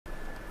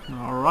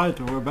Alright,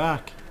 we're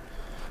back.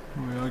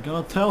 We are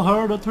gonna tell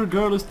her that her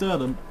girl is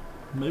dead, and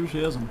maybe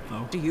she isn't,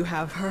 though. Do you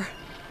have her?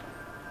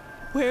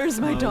 Where's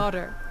my No.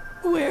 daughter?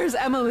 Where's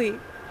Emily?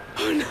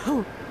 Oh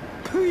no!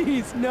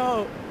 Please,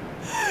 no!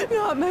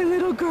 Not my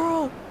little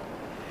girl!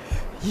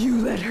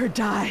 You let her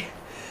die!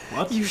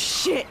 What? You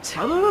shit!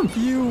 I didn't!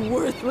 You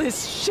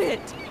worthless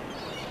shit!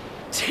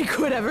 Take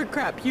whatever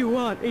crap you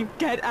want and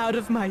get out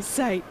of my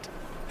sight!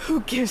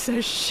 Who gives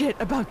a shit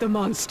about the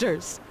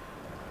monsters?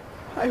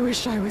 I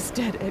wish I was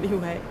dead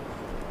anyway.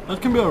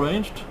 That can be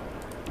arranged.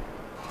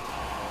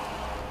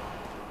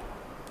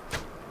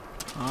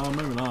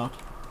 Maybe not.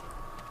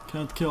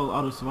 Can't kill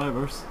other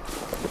survivors.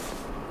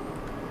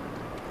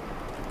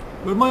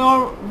 Where'd my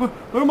arrow?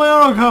 Where'd my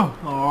arrow go?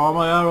 Oh,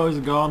 my arrow is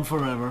gone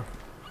forever.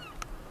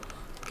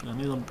 I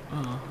need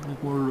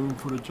need more room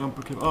for the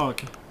jumper cable. Oh,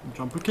 okay.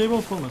 Jumper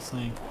cables? What am I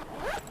saying?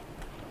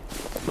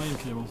 Plane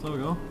cables. There we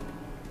go.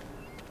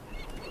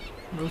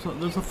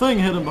 There's a thing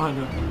hidden behind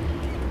her.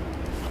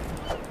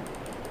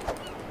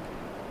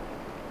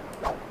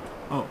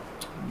 Oh,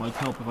 it might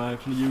help if I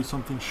actually use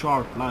something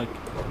sharp, like,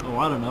 oh,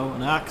 I don't know,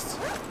 an axe.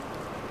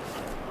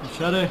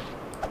 Machete.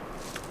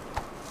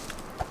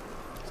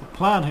 There's a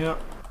plan here.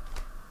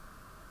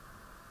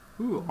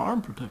 Ooh,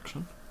 arm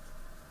protection.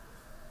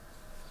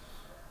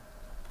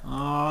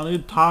 I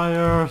need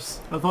tires.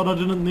 I thought I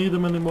didn't need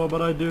them anymore,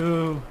 but I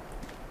do.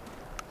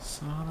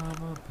 Son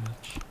of a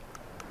bitch.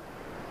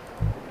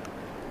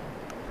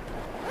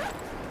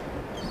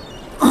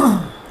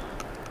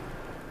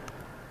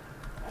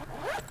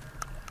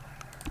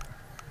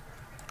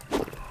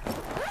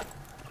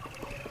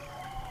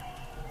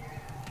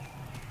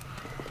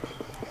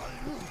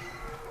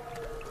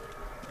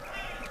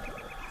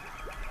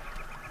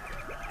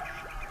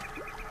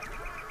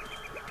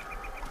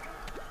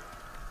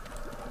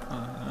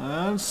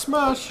 And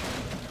smash!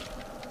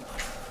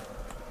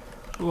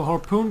 Oh,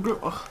 harpoon grip.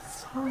 Oh,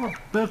 son of a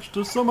bitch,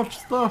 there's so much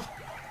stuff.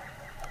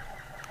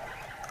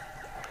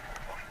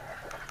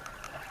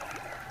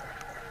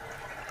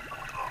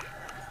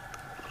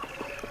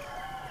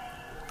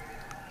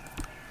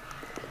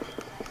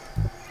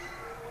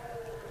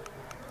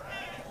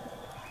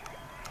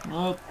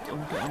 Well,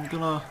 I'm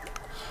gonna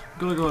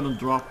go ahead and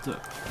drop the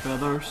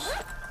feathers.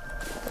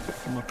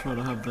 I'm gonna try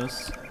to have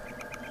this.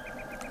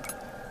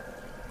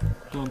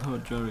 Don't have a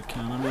jerry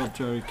can. I know a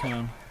jerry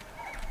can.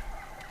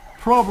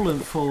 Probably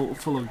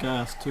full of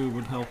gas too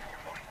would help.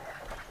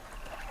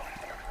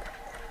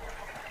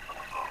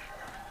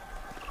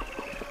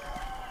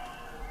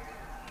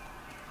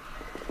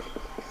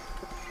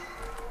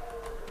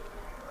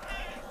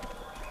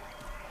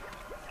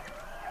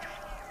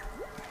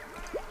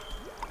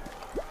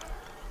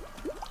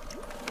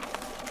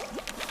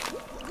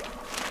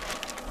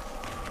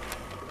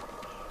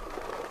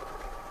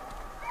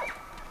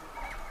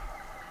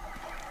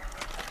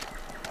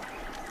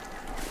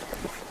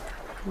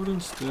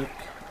 Wooden stick.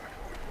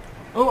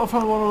 Oh, I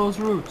found one of those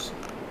roots.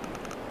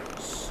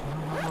 Son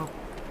of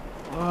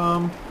a...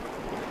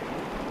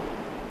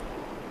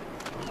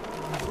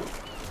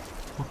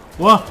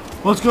 What?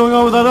 What's going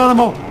on with that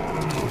animal?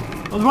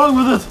 What's wrong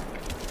with it?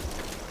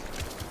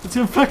 It's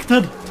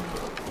infected.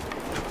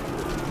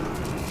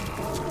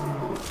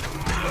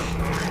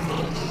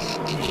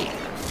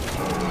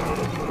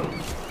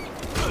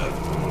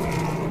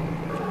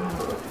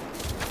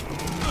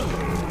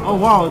 Oh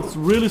wow, it's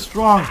really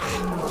strong.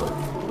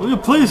 Will you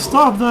please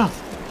stop that?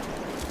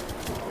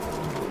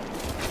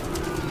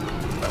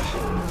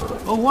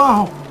 Oh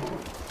wow!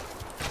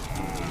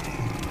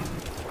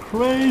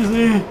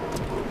 Crazy!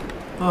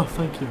 Oh,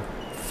 thank you.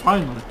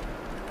 Finally.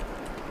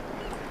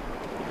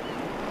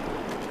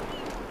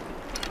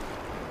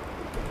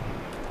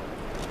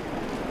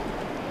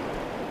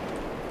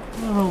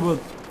 Oh, but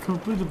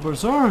completely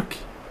berserk.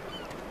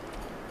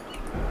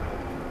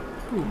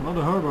 Ooh,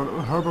 another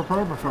herba.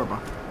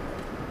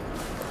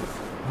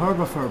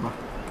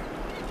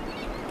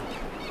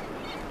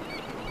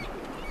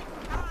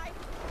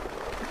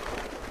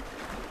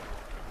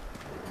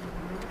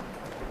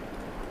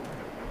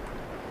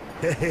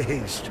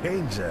 Hey,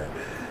 stranger.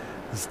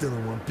 Still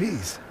in one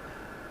piece.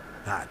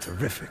 Ah,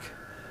 terrific.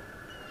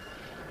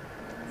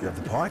 You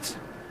have the parts?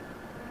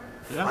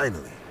 Yeah.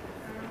 Finally.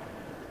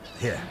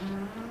 Here,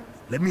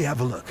 let me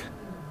have a look.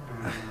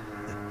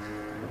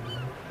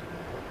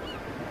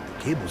 The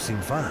cables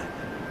seem fine.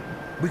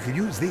 We could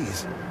use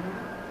these.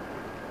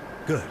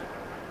 Good.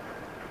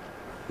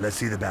 Let's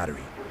see the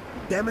battery.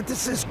 Damn it,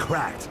 this is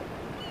cracked.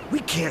 We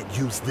can't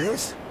use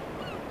this.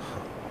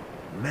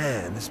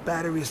 Man, this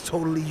battery is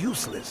totally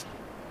useless.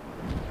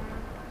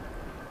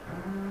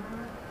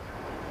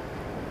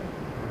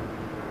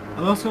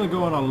 I'm just gonna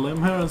go on a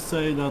limb here and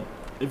say that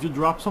if you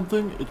drop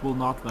something, it will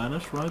not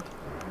vanish, right?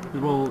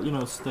 It will, you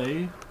know,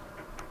 stay.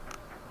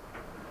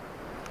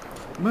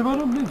 Maybe I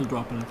don't need to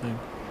drop anything.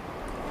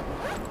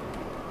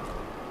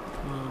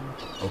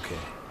 Okay.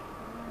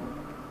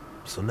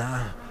 So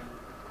now,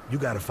 you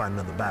gotta find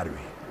another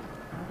battery.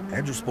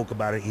 Andrew spoke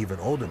about an even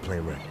older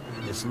plane wreck.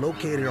 It's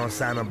located on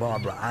Santa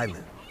Barbara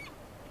Island.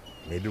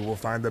 Maybe we'll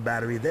find the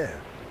battery there.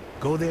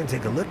 Go there and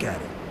take a look at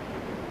it.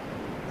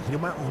 You're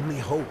my only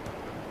hope.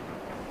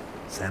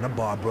 Santa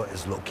Barbara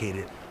is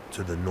located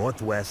to the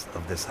northwest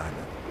of this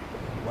island.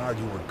 While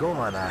you were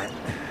gone, I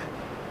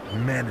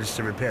managed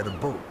to repair the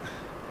boat.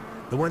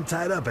 The one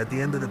tied up at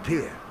the end of the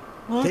pier.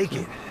 Okay. Take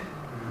it.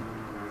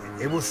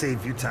 It will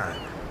save you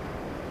time.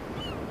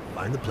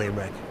 Find the plane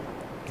wreck,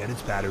 get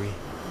its battery,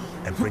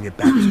 and bring it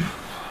back to me.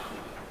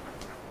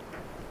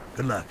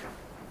 Good luck.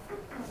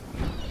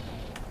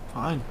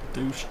 Fine,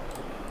 douche.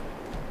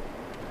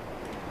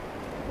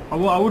 I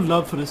would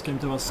love for this game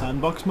to have a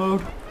sandbox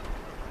mode.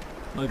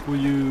 Like where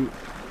you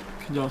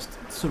can just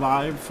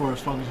survive for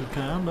as long as you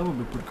can. That would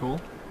be pretty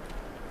cool.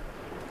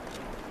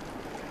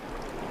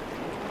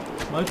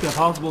 Might be a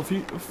possible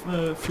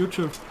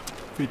future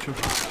feature.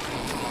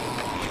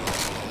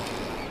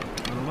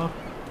 I don't know.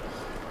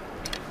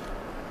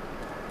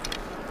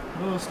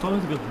 Oh, it's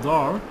starting to get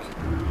dark.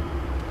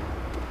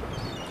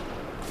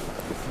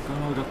 Okay,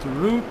 now we got the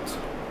route.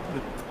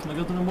 Wait, can I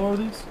get any more of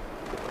these?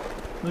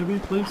 Maybe,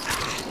 please?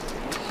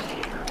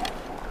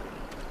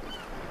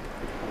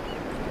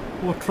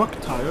 Oh, a truck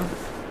tire.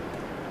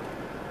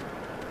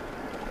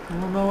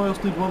 Well, now I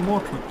just need one more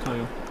truck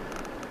tire.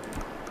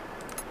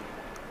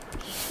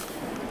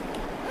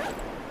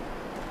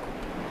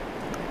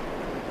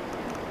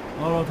 I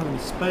don't have any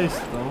space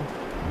though.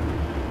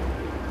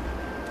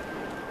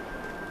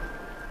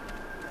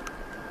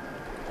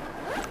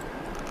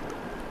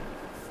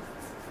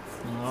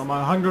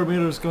 My hunger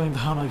meter is going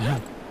down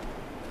again.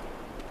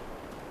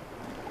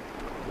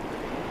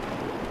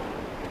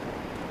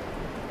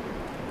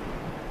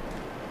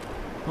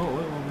 Oh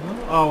wait, what was that?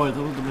 Oh wait,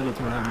 that was the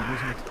military army,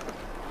 wasn't it?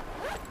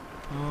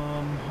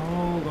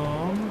 Hold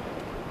on.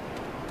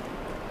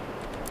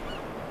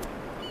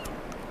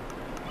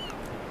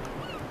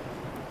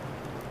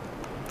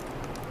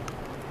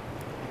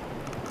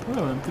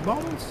 Oh, empty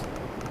bottles?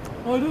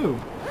 Oh, I do.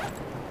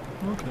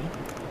 Okay.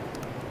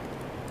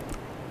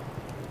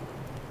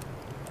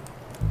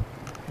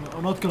 No,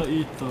 I'm not gonna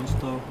eat those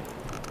though.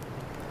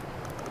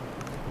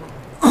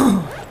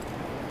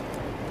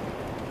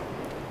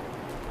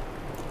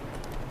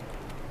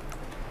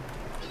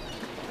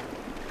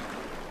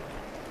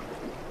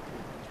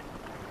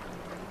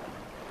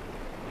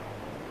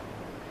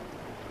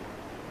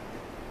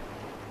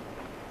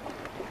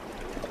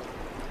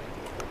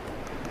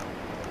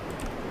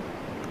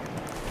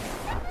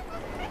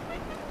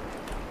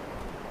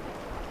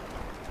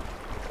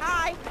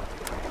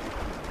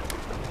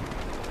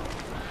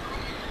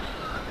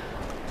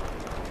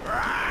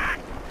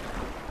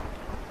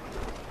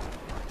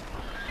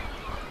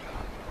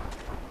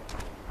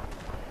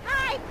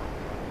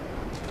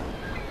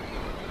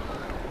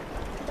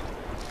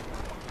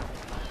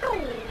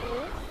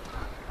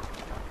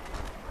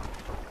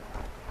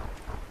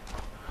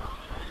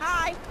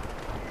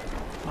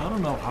 I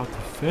don't know how to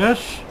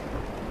fish.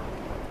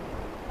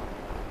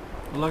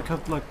 I like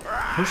have to like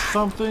push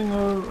something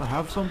or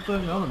have something,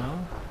 I don't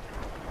know.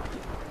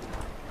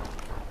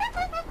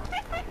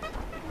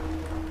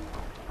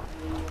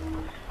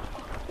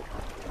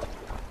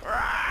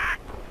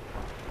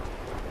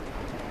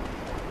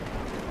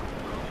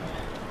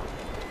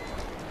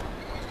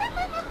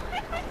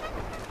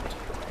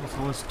 It's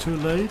always too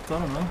late, I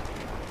don't know.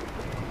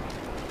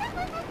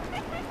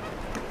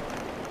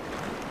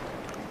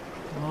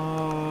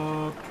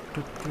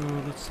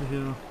 Let's see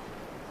here.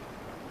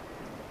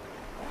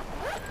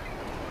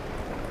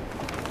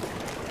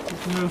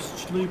 What's the nearest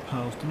sleep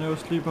house? The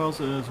nearest sleep house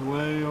is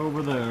way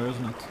over there,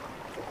 isn't it?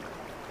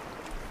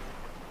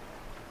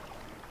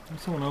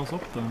 There's someone else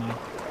up there now.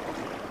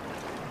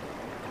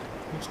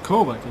 It's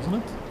Kovac, isn't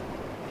it?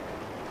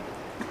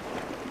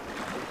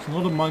 There's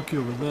another monkey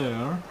over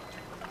there.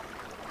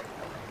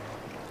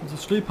 There's a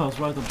sleep house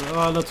right up there.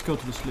 Ah, let's go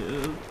to the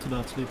to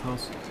that sleep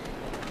house.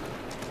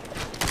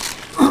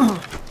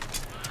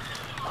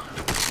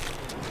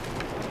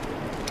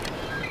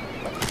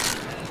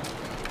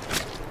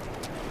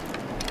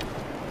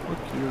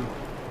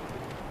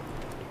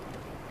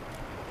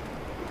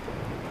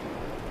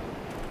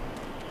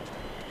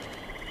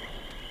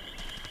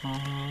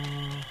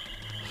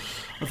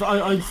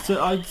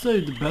 I'd say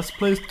the best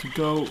place to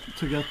go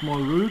to get more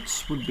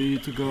roots would be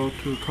to go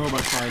to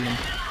Kovac Island.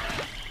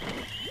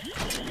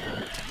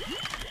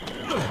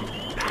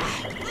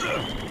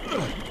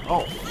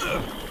 Oh,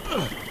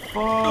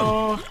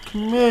 fuck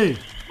me!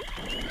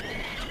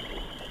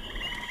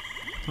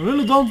 I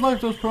really don't like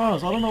those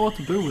piranhas. I don't know what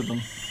to do with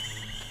them.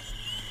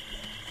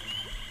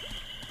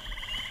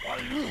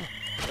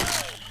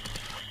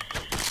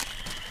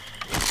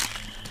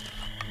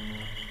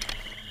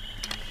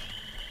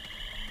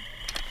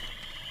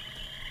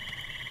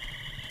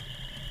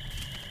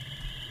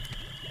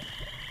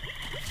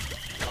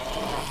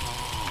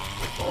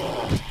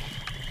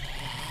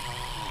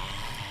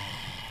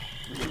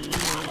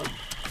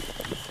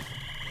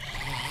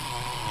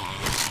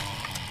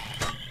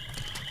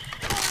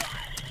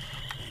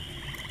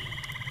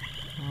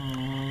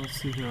 Let's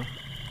see here.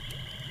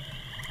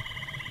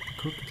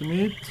 Cook the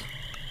meat.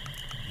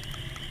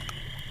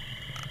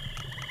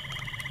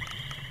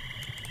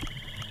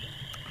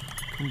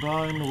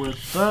 Combine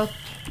with that.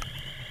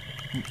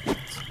 Perfect.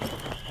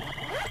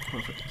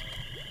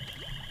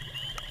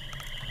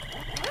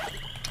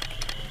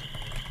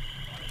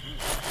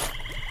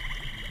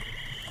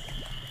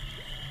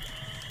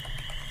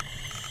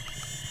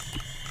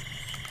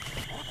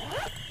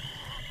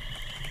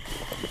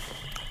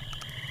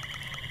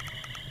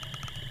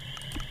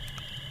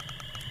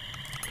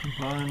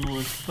 Combine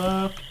with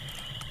that.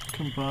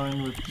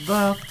 Combine with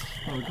that.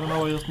 There we go.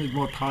 Now I just need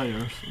more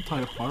tire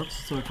parts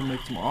so I can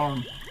make some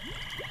arm.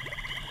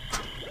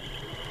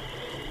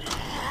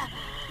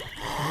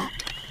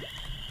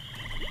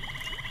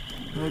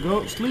 There we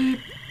go. Sleep.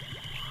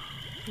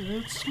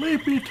 It's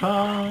sleepy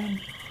time.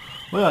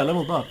 Oh yeah, I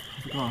leveled up.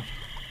 I forgot.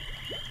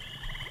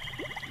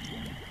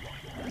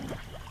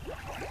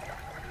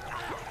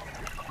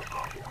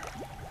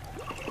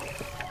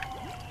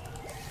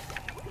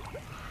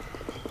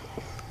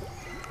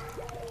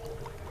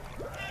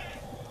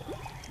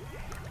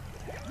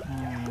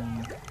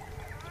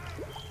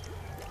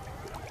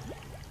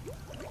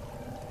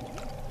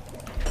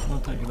 I'll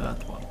take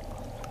that one.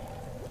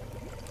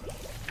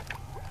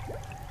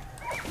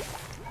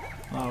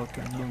 Oh,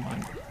 okay, never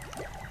mind.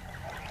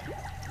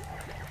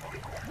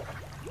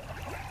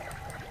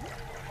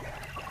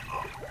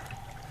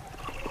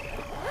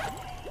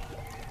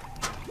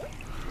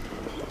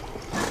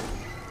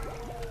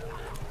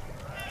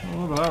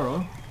 Another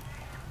arrow.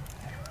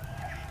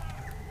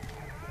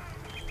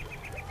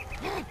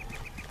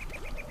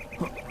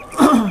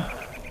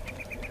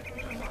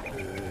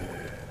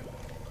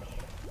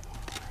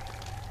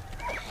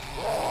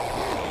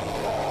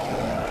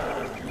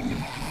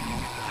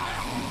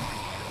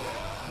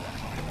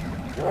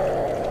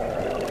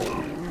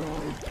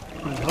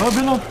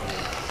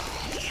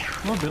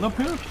 Have I been up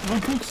here? I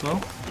don't think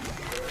so.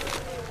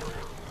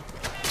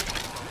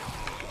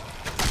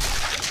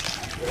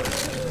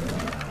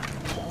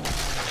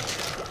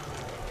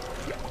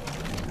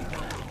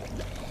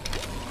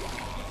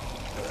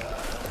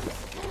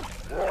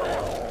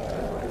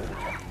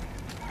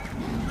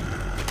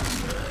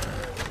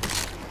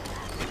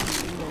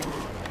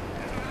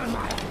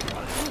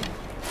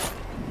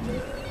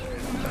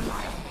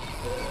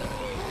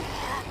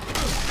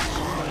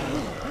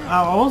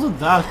 Ow, I wasn't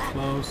that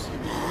close.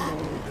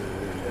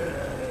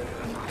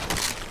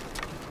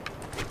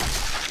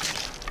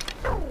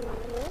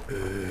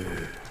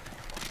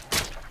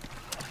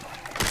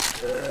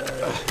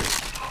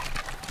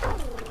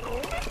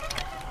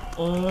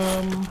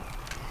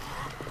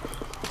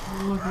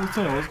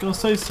 I was gonna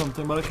say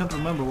something, but I can't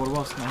remember what it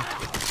was now.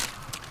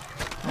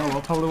 Oh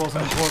well, probably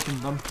wasn't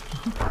important then.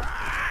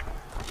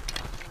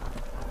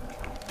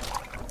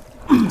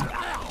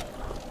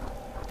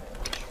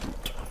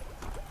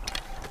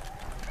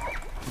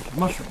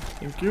 Mushroom,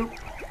 thank you.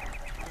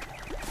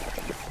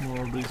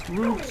 More of these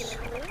roots.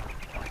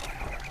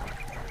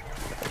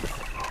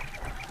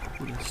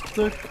 Wooden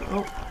stick.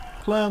 Oh,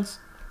 plants.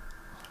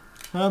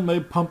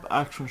 Handmade pump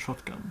action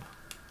shotgun.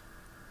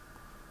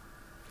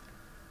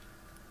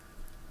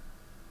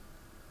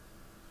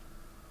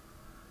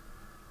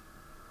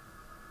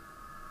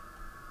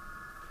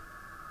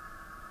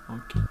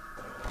 Okay.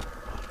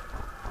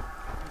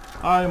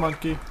 Hi,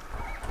 monkey.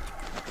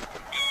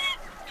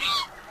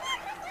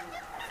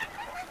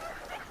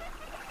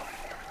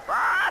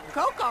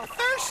 Coco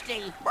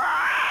thirsty.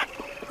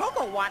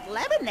 Coco want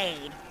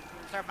lemonade.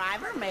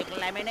 Survivor, make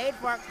lemonade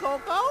for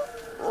Coco.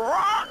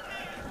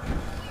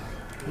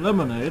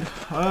 Lemonade?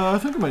 I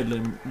think I made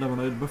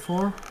lemonade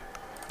before.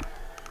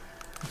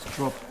 Let's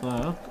drop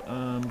that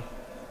and...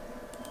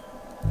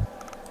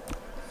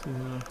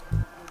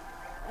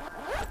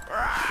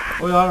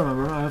 Oh yeah, I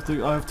remember. I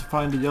have to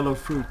find the yellow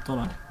fruit, don't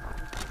I?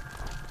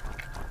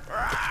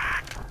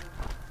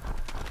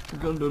 I'm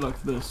gonna do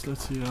like this.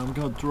 Let's see. I'm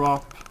gonna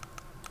drop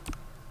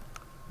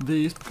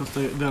these because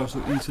they are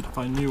so easy to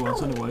find new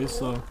ones anyway.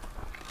 So I'm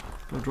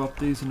gonna drop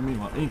these in the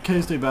meanwhile. In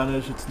case they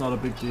vanish, it's not a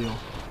big deal.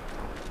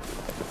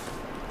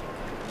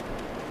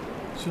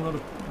 I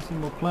see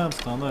more plants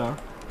down there.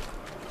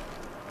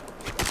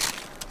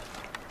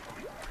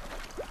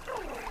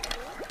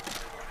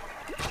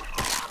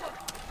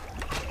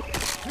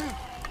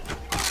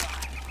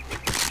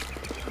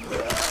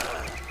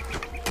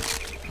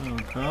 There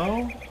we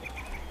go.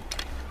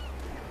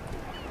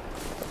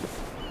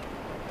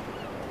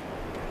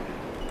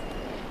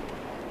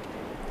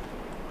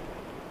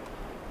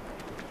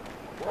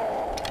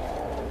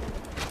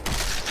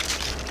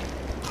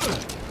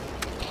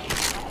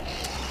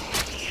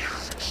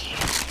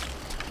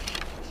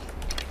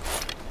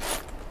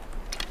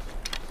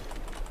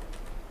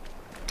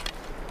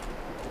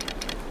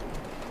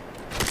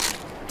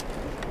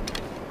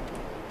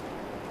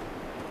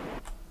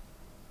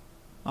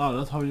 Oh,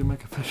 that's how you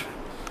make a fish.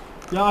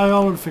 Yeah, I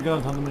already figured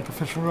out how to make a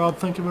fishing rod,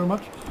 thank you very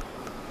much.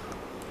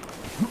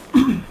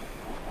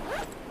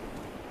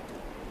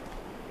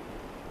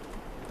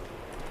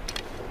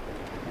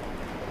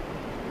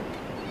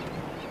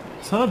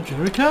 Is that a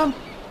jerry can?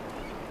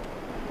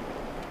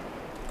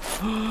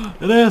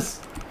 It is!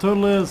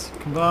 Totally is!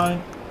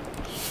 Combine.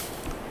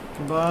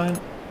 Combine.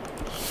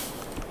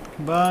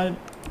 Combine.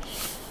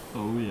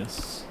 Oh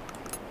yes.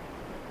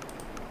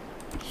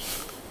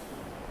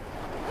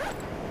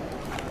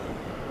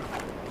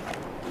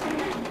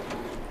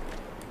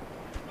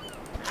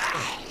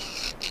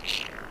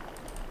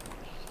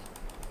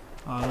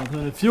 With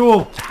any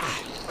fuel.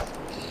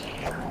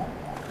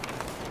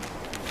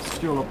 There's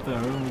fuel up there,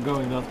 I'm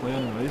going that way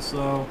anyway,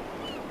 so...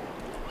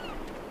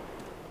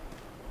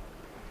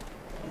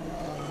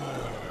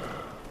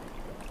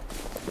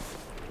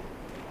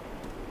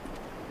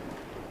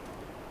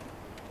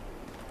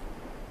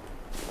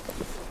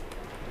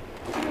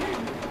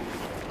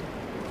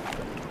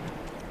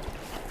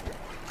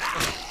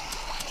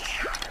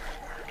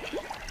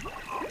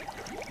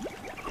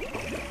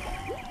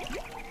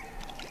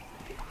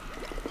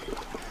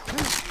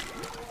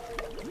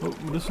 Oh,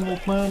 medicinal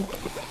plant.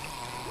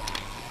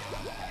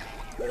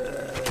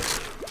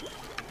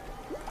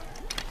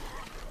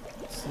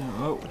 So,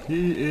 oh,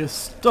 he is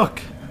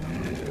stuck.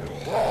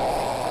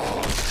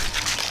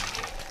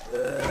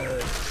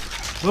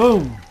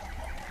 Boom.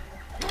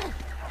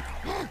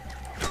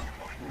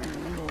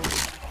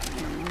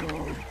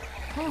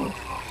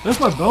 There's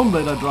my bone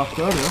blade I dropped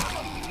earlier.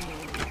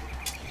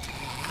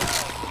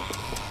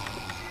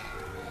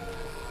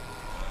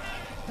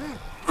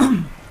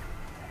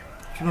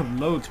 Should have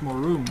loads more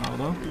room now,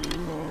 though.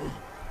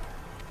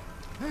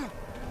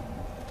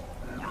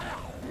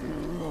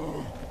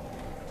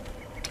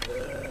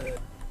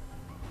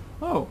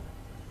 Oh!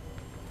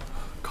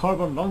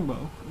 Carbon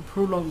longbow.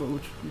 Improved longbow,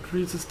 which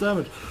increases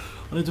damage.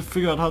 I need to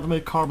figure out how to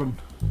make carbon.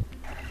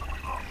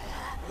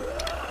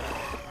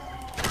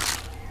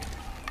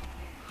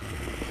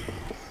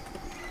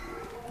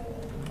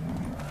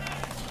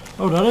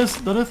 Oh, that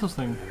is the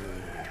thing.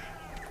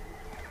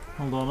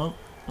 Hold on.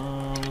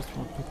 Let's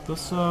pick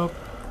this up.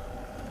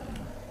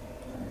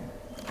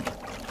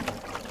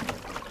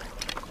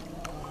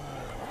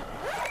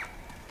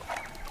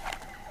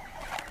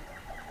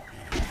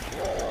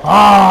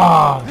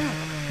 Ah!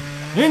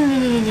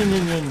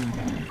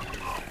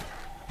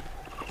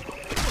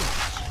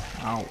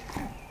 Ow.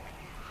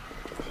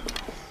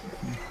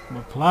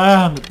 My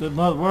plan, it did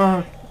not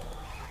work.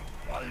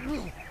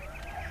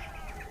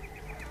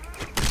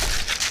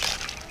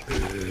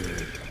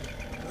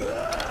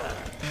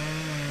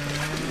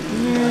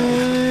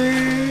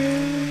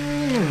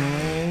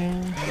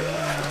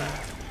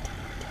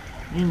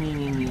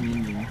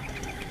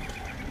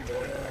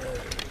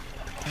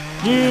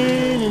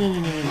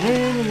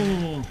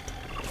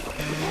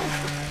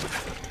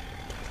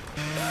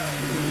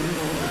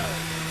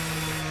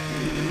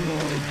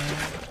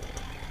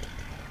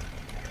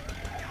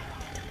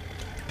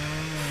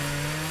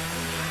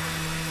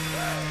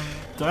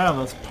 Damn,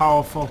 that's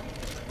powerful.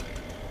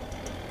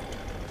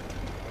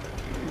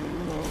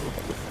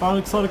 Found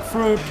exotic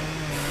fruit.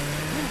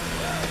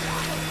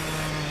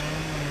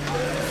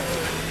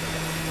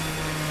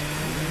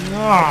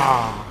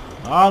 Ah,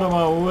 out of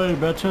my way,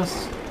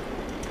 bitches.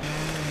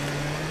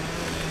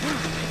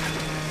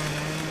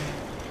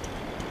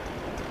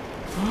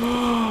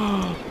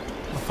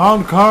 I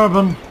found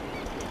carbon.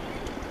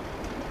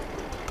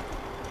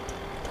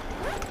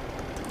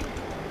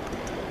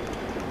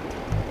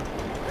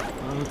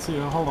 Let's see,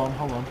 hold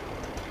on.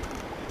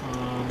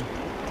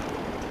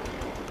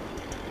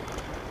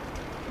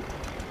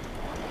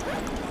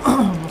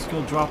 Let's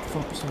go drop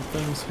focus on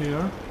things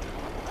here.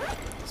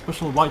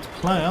 Special white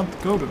plant,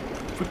 go to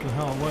freaking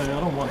hell away, I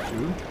don't want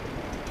you.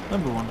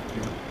 Never wanted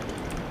you.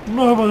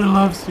 Nobody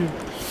loves you.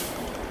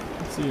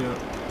 Let's see here.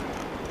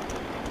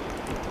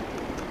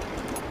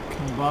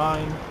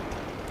 Combine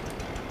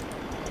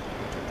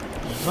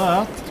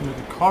that to make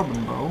a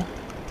carbon bow.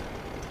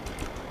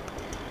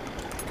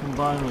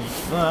 Combine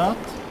with that.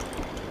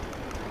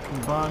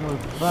 Combine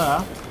with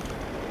that.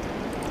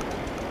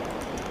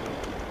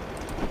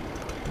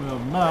 We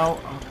have now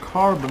a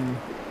carbon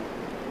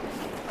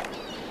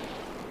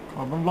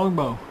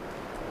longbow.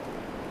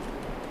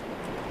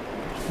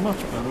 Much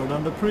better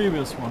than the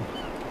previous one.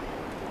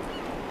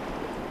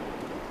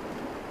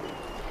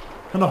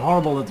 Kinda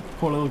horrible that the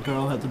poor little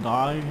girl had to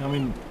die. I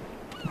mean,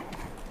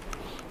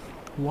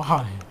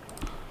 why?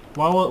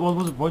 What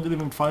was the point of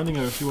even finding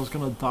her if she was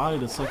gonna die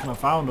the second I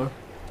found her?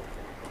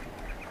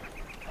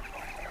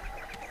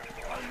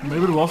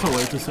 Maybe there was a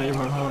way to save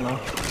her, I don't know.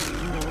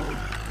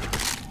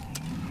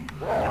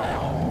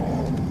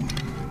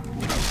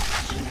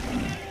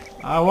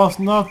 I was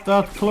not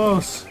that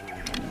close.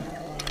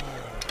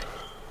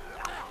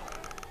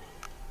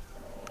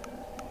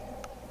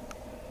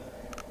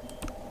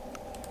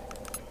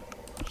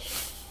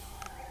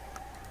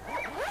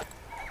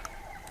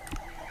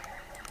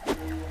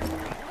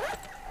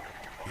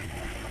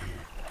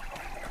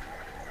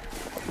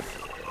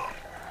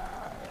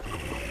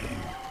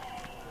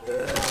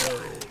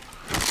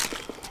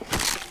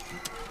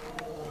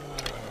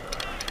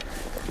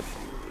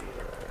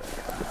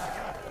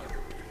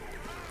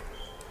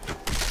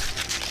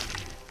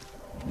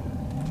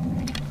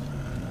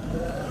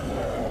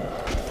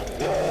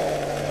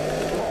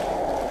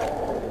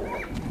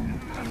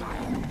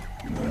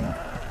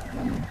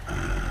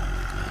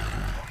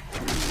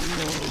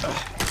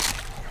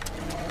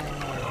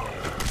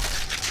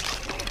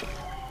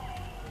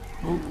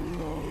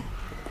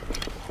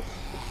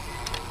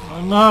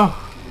 Oh no!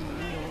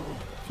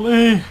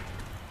 Flee!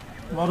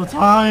 I'm out of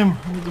time!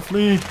 I need to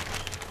flee!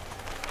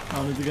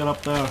 I need to get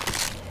up there.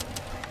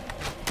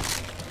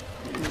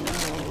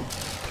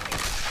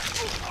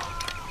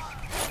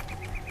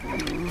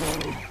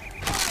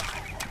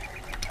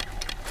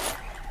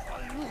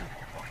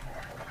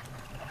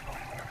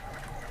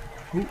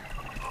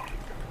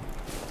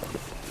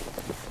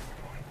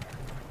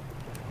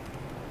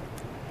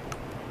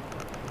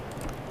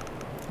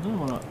 I didn't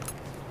wanna...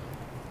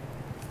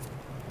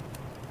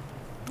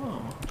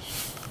 Oh.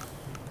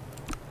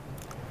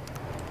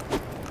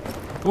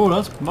 Oh,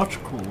 that's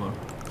much cooler.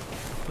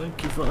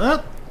 Thank you for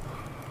that.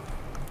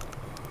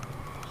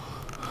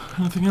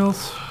 Anything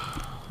else?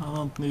 I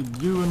don't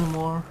need you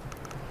anymore.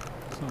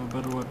 So a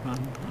better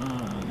weapon.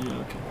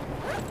 Yeah, okay.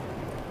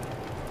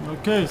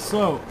 Okay,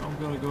 so I'm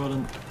gonna go ahead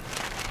and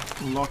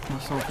lock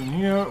myself in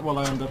here while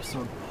I end the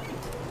episode.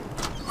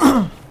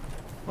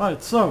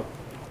 Right, so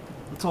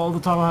that's all the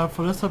time I have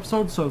for this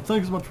episode. So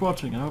thanks so much for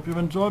watching. I hope you've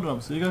enjoyed, and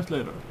I'll see you guys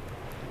later.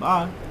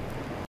 Bye.